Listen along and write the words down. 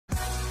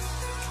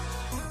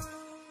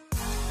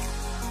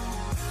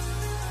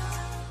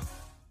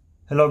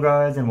Hello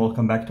guys and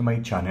welcome back to my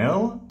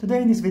channel.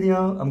 Today in this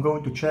video I'm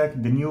going to check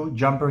the new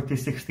Jumper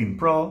T16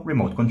 Pro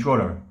remote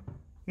controller.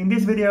 In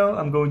this video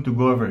I'm going to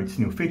go over its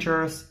new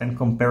features and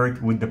compare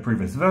it with the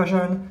previous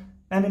version,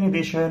 and in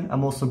addition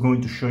I'm also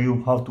going to show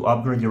you how to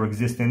upgrade your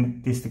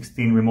existing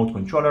T16 remote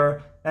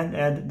controller and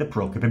add the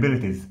Pro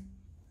capabilities.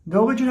 The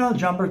original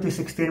Jumper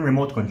T16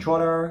 remote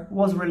controller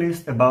was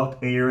released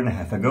about a year and a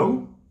half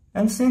ago,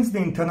 and since the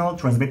internal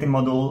transmitting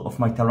module of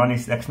my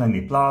Taranis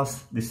X90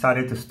 Plus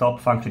decided to stop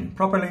functioning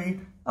properly,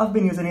 I've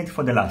been using it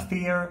for the last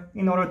year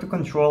in order to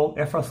control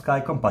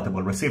FrSky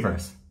compatible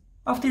receivers.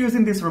 After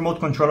using this remote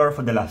controller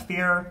for the last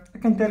year, I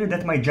can tell you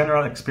that my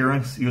general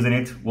experience using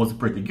it was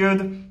pretty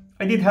good.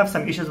 I did have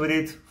some issues with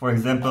it. For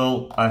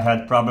example, I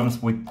had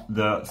problems with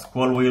the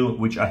scroll wheel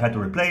which I had to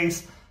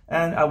replace,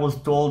 and I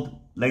was told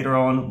later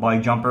on by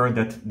Jumper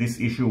that this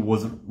issue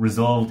was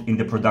resolved in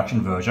the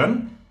production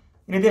version.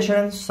 In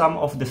addition, some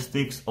of the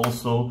sticks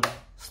also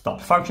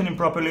stopped functioning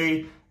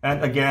properly,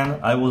 and again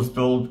I was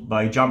told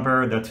by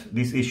Jumper that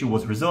this issue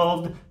was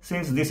resolved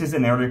since this is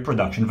an early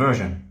production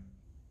version.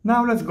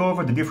 Now let's go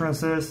over the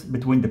differences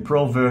between the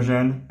Pro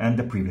version and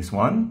the previous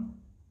one.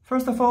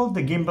 First of all,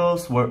 the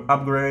gimbals were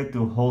upgraded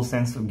to whole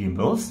sensor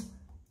gimbals.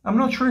 I'm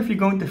not sure if you're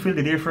going to feel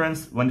the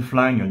difference when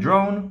flying your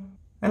drone,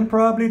 and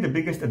probably the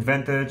biggest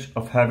advantage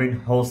of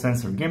having whole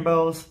sensor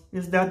gimbals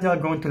is that they are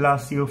going to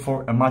last you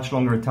for a much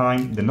longer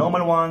time than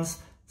normal ones,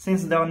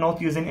 since they are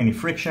not using any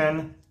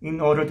friction in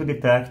order to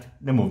detect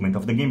the movement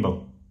of the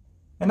gimbal.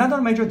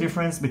 Another major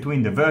difference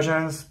between the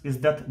versions is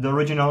that the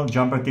original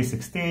Jumper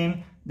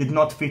T16 did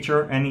not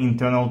feature any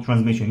internal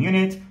transmission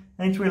unit,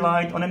 and it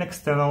relied on an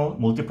external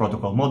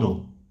multi-protocol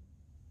module.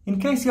 In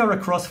case you are a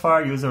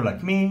Crossfire user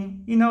like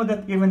me, you know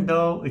that even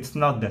though it's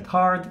not that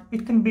hard,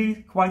 it can be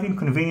quite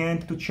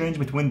inconvenient to change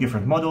between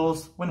different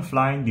models when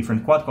flying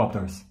different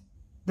quadcopters.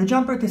 The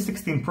Jumper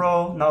T16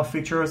 Pro now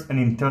features an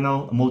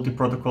internal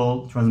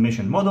multi-protocol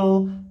transmission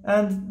module,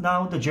 and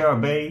now the JR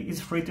Bay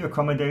is free to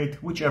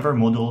accommodate whichever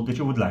module that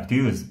you would like to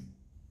use.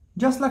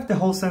 Just like the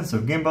whole sensor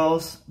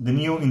gimbals, the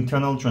new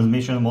internal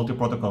transmission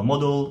multi-protocol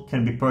module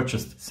can be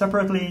purchased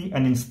separately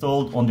and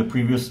installed on the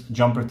previous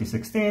Jumper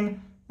T16,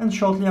 and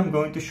shortly I'm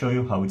going to show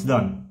you how it's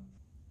done.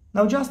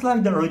 Now, just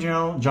like the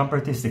original Jumper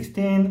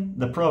T16,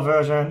 the Pro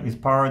version is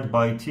powered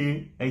by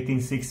two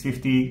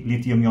 18650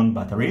 lithium-ion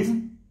batteries.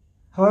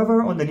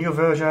 However, on the new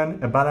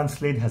version, a balance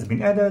lead has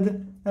been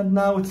added, and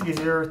now it's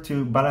easier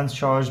to balance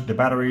charge the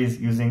batteries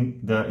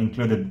using the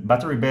included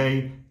battery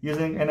bay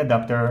using an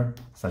adapter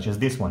such as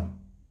this one.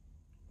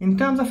 In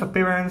terms of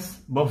appearance,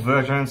 both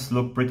versions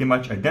look pretty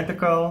much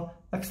identical,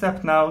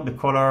 except now the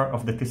color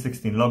of the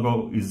T16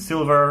 logo is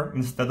silver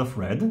instead of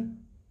red.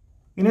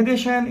 In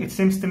addition, it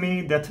seems to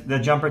me that the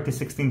Jumper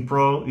T16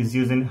 Pro is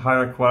using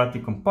higher quality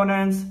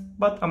components,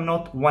 but I'm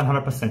not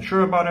 100%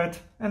 sure about it,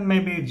 and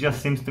maybe it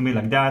just seems to me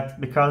like that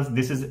because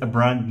this is a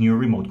brand new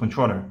remote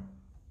controller.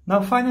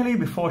 Now finally,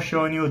 before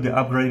showing you the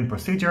upgrading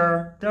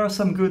procedure, there are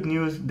some good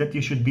news that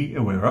you should be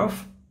aware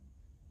of.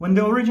 When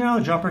the original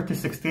Jumper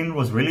T16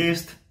 was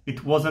released,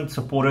 it wasn't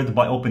supported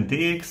by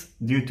OpenTX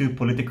due to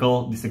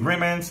political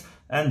disagreements,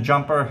 and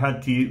Jumper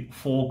had to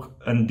fork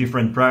a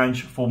different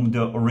branch from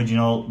the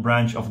original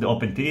branch of the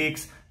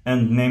OpenTX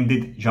and named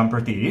it Jumper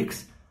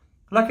TX.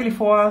 Luckily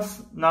for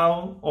us,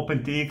 now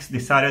OpenTX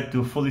decided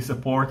to fully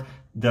support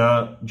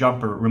the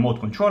Jumper remote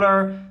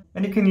controller,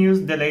 and you can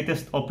use the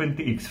latest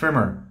OpenTX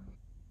firmware.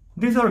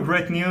 These are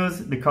great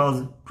news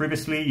because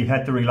previously you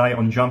had to rely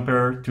on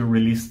Jumper to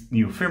release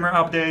new firmware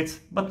updates,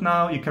 but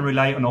now you can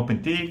rely on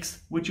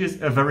OpenTX, which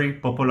is a very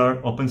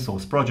popular open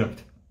source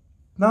project.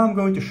 Now I'm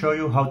going to show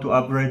you how to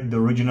upgrade the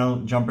original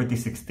Jumper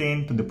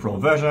T16 to the Pro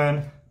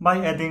version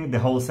by adding the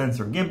whole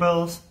sensor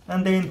gimbals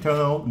and the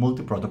internal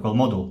multi-protocol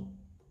module.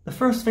 The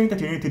first thing that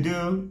you need to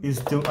do is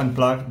to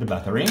unplug the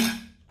battery,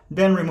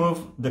 then remove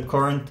the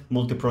current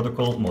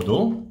multi-protocol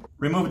module,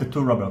 remove the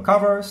two rubber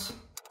covers,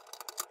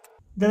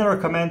 then I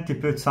recommend to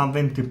put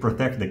something to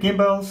protect the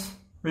gimbals,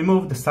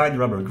 remove the side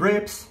rubber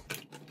grips,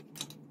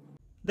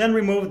 then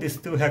remove these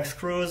two hex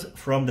screws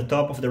from the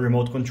top of the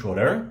remote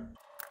controller.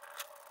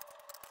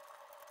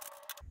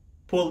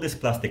 Pull this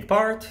plastic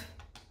part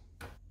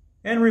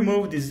and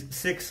remove these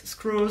 6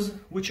 screws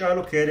which are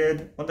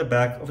located on the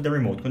back of the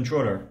remote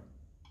controller.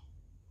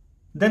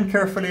 Then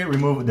carefully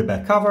remove the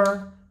back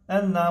cover,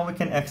 and now we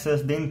can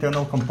access the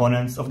internal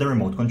components of the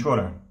remote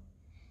controller.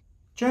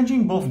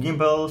 Changing both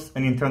gimbals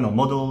and internal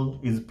module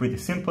is pretty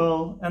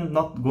simple and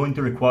not going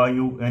to require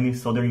you any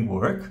soldering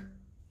work.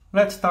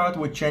 Let's start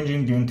with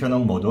changing the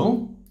internal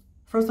module.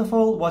 First of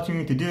all, what you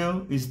need to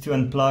do is to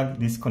unplug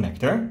this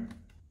connector.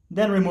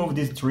 Then remove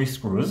these 3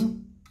 screws.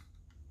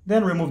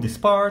 Then remove this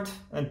part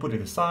and put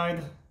it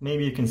aside.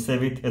 Maybe you can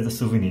save it as a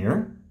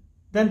souvenir.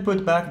 Then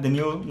put back the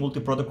new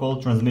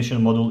multi-protocol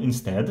transmission module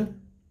instead.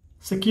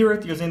 Secure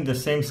it using the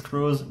same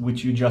screws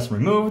which you just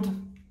removed.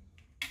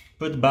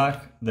 Put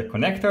back the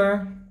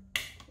connector.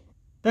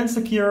 Then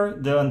secure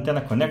the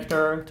antenna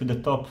connector to the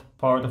top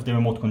part of the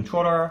remote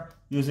controller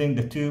using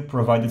the 2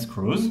 provided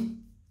screws.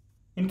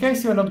 In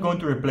case you are not going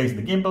to replace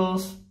the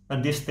gimbals,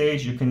 at this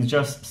stage you can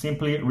just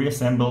simply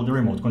reassemble the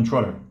remote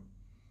controller.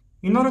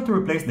 In order to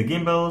replace the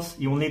gimbals,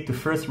 you will need to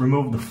first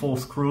remove the 4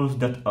 screws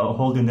that are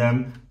holding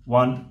them,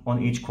 one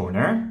on each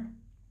corner.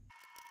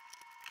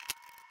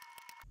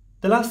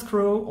 The last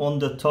screw on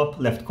the top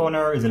left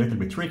corner is a little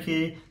bit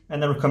tricky,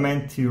 and I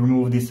recommend to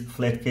remove this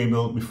flat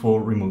cable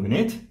before removing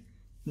it.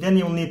 Then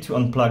you'll need to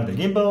unplug the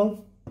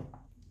gimbal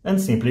and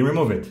simply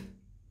remove it.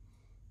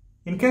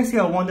 In case you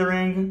are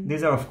wondering,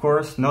 these are of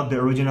course not the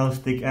original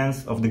stick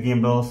ends of the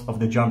gimbals of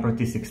the Jumper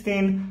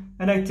T16,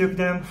 and I took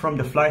them from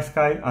the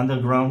FlySky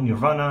Underground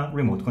Nirvana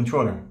remote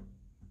controller.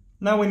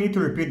 Now we need to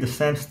repeat the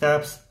same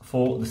steps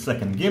for the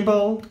second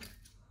gimbal.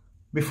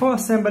 Before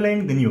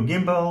assembling the new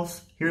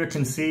gimbals, here you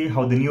can see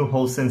how the new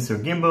Hall sensor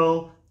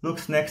gimbal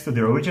looks next to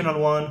the original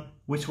one,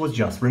 which was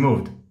just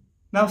removed.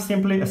 Now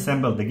simply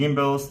assemble the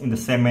gimbals in the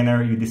same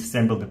manner you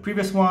disassembled the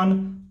previous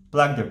one,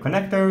 plug their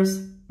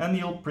connectors, and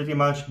you'll pretty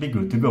much be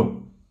good to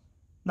go.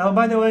 Now,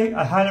 by the way,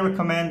 I highly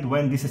recommend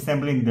when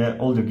disassembling the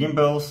older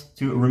gimbals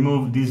to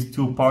remove these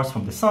 2 parts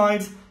from the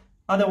sides,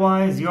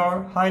 otherwise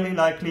you're highly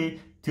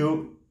likely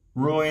to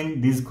ruin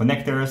these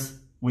connectors,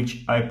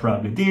 which I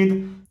probably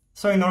did.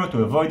 So in order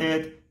to avoid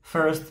it,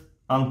 first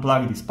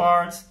unplug these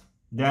parts,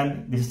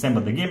 then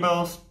disassemble the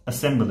gimbals,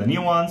 assemble the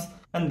new ones,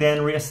 and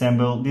then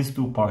reassemble these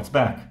 2 parts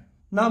back.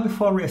 Now,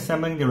 before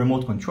reassembling the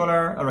remote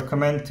controller, I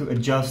recommend to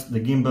adjust the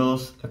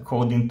gimbals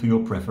according to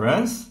your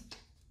preference.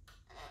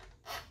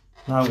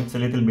 Now it's a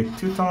little bit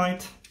too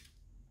tight,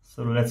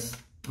 so let's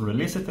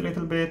release it a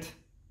little bit.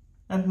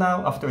 And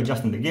now, after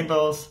adjusting the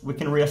gimbals, we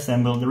can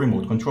reassemble the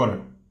remote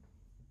controller.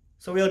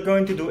 So we are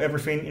going to do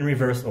everything in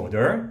reverse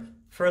order.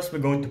 First, we're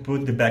going to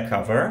put the back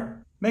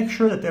cover. Make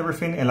sure that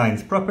everything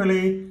aligns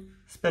properly,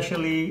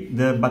 especially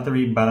the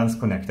battery balance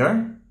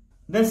connector.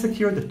 Then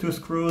secure the 2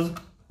 screws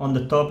on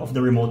the top of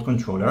the remote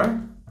controller.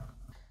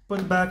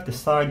 Put back the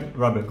side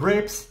rubber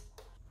grips.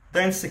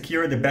 Then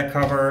secure the back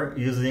cover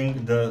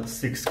using the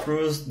 6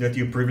 screws that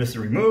you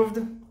previously removed.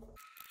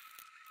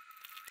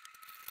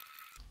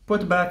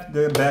 Put back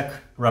the back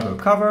rubber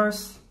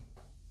covers.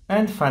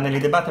 And finally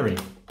the battery.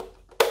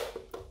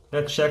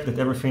 Let's check that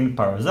everything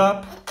powers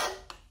up.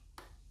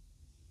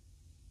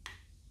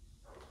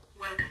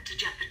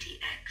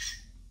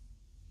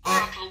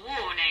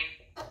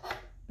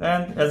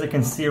 And as you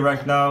can see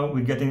right now,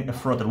 we're getting a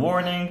throttle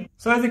warning.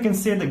 So as you can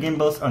see, the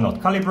gimbals are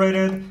not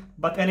calibrated.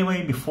 But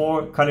anyway,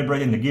 before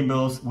calibrating the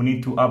gimbals, we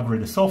need to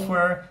upgrade the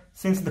software,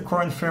 since the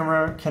current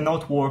firmware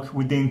cannot work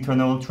with the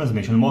internal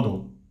transmission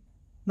module.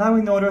 Now,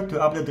 in order to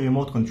update the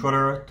remote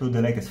controller to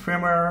the latest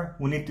firmware,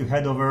 we need to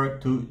head over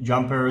to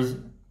Jumper's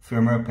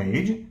firmware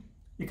page.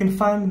 You can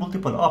find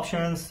multiple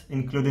options,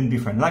 including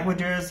different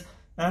languages,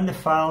 and the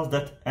files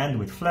that end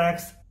with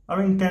flags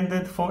are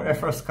intended for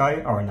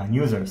FrSky R9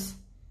 users.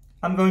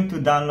 I'm going to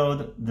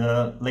download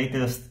the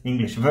latest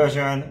English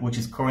version, which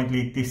is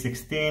currently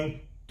T16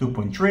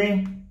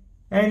 2.3.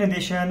 And in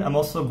addition, I'm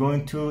also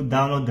going to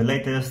download the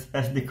latest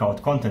SD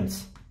card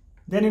contents.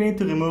 Then you need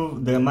to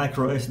remove the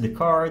micro SD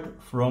card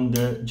from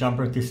the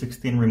Jumper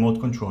T16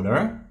 remote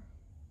controller.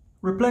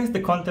 Replace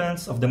the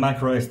contents of the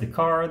micro SD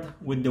card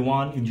with the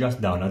one you just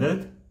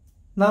downloaded.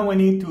 Now we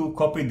need to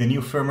copy the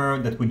new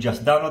firmware that we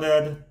just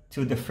downloaded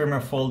to the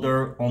firmware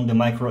folder on the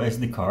micro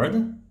SD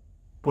card.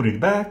 Put it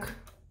back.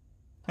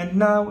 And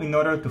now, in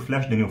order to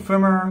flash the new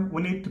firmware,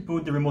 we need to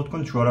put the remote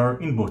controller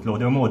in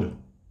bootloader mode.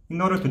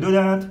 In order to do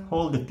that,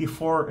 hold the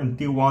T4 and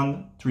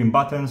T1 trim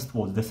buttons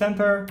towards the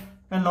center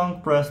and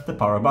long press the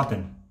power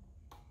button.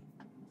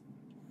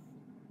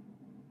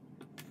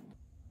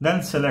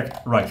 Then select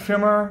Write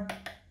Firmware.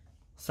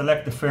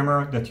 Select the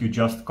firmware that you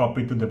just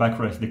copied to the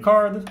micro SD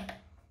card.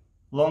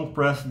 Long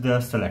press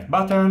the Select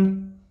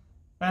button,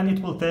 and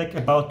it will take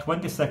about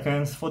 20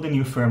 seconds for the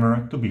new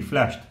firmware to be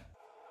flashed.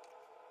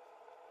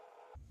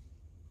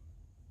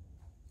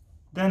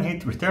 Then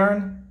hit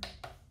Return,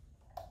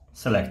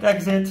 select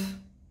Exit.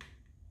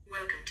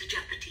 Welcome to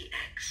Jumper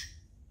TX.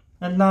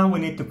 And now we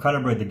need to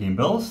calibrate the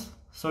gimbals.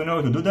 So in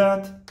order to do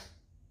that,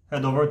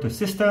 head over to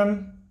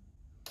System,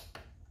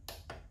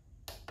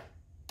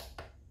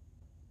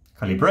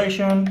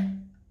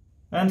 Calibration,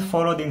 and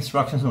follow the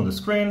instructions on the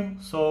screen.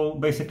 So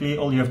basically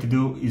all you have to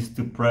do is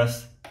to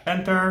press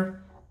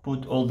Enter,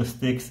 put all the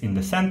sticks in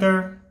the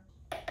center.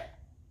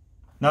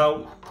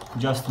 Now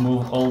just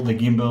move all the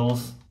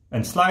gimbals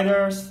and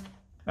sliders.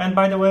 And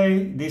by the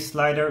way, this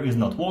slider is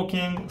not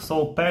working,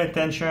 so pay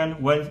attention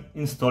when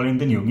installing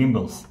the new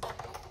gimbals.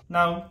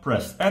 Now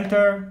press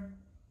Enter,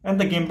 and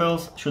the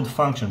gimbals should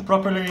function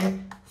properly.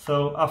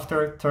 So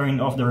after turning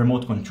off the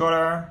remote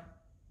controller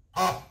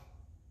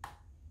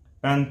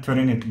and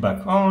turning it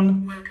back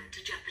on, Welcome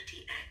to Jumper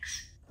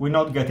TX. We're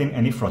not getting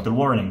any throttle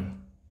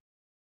warning.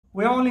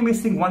 We are only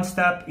missing one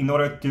step in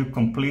order to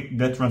complete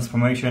the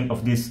transformation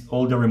of this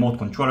older remote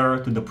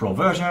controller to the Pro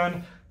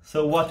version.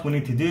 So what we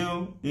need to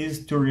do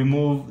is to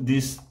remove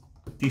this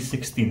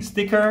T16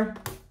 sticker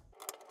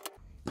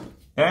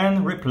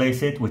and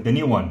replace it with the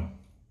new one.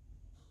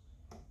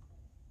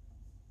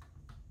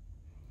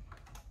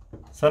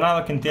 So now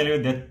I can tell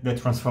you that the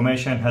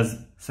transformation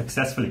has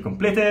successfully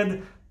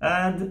completed,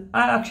 And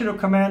I actually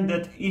recommend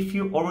that if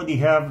you already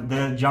have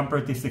the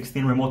Jumper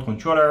T16 remote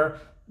controller,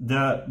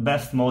 the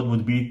best mode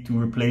would be to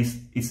replace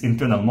its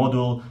internal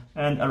module,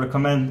 and I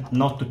recommend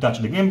not to touch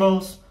the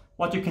gimbals.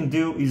 What you can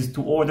do is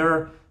to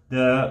order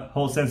the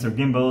whole sensor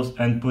gimbals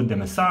and put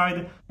them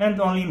aside,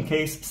 and only in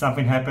case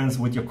something happens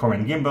with your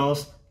current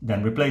gimbals,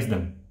 then replace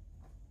them.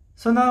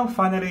 So now,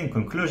 finally, in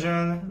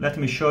conclusion, let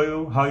me show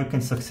you how you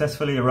can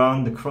successfully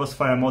run the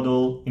Crossfire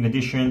module in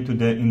addition to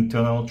the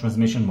internal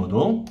transmission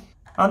module.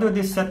 Under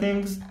these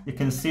settings, you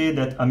can see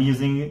that I'm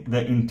using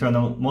the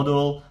internal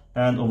module,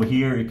 and over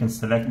here you can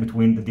select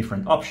between the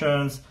different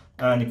options,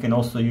 and you can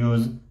also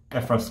use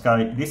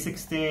FrSky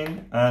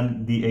D16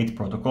 and D8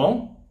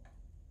 protocol.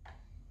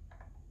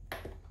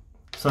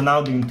 So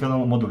now the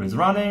internal module is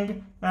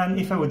running, and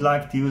if I would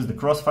like to use the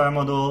Crossfire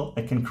module,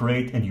 I can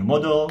create a new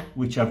module,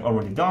 which I've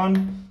already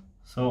done.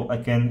 So I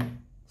can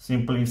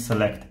simply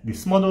select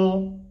this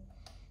module,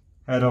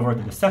 head over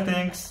to the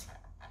settings,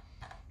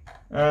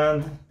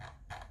 and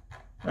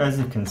as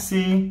you can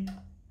see,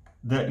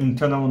 the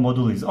internal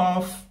module is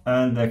off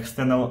and the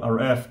external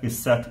RF is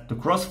set to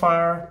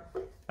Crossfire,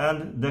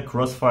 and the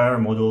Crossfire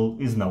module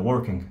is now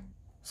working.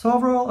 So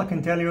overall, I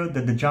can tell you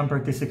that the Jumper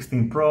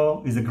T16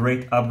 Pro is a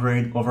great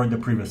upgrade over the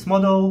previous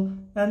model,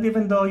 and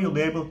even though you'll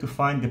be able to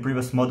find the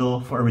previous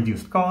model for a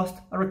reduced cost,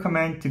 I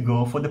recommend to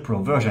go for the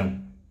Pro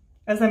version.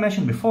 As I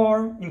mentioned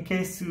before, in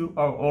case you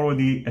are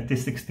already a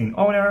T16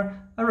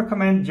 owner, I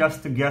recommend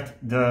just to get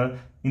the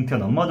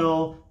internal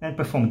module and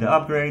perform the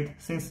upgrade,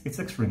 since it's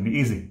extremely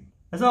easy.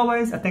 As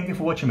always, I thank you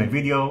for watching my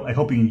video. I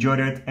hope you enjoyed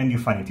it and you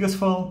find it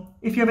useful.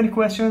 If you have any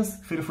questions,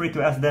 feel free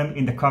to ask them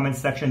in the comments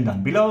section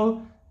down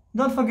below.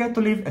 Don't forget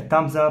to leave a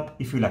thumbs up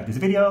if you like this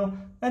video,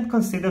 and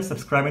consider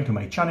subscribing to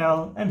my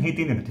channel and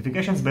hitting the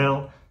notifications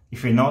bell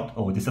if you're not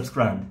already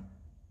subscribed.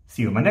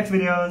 See you in my next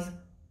videos,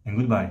 and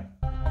goodbye.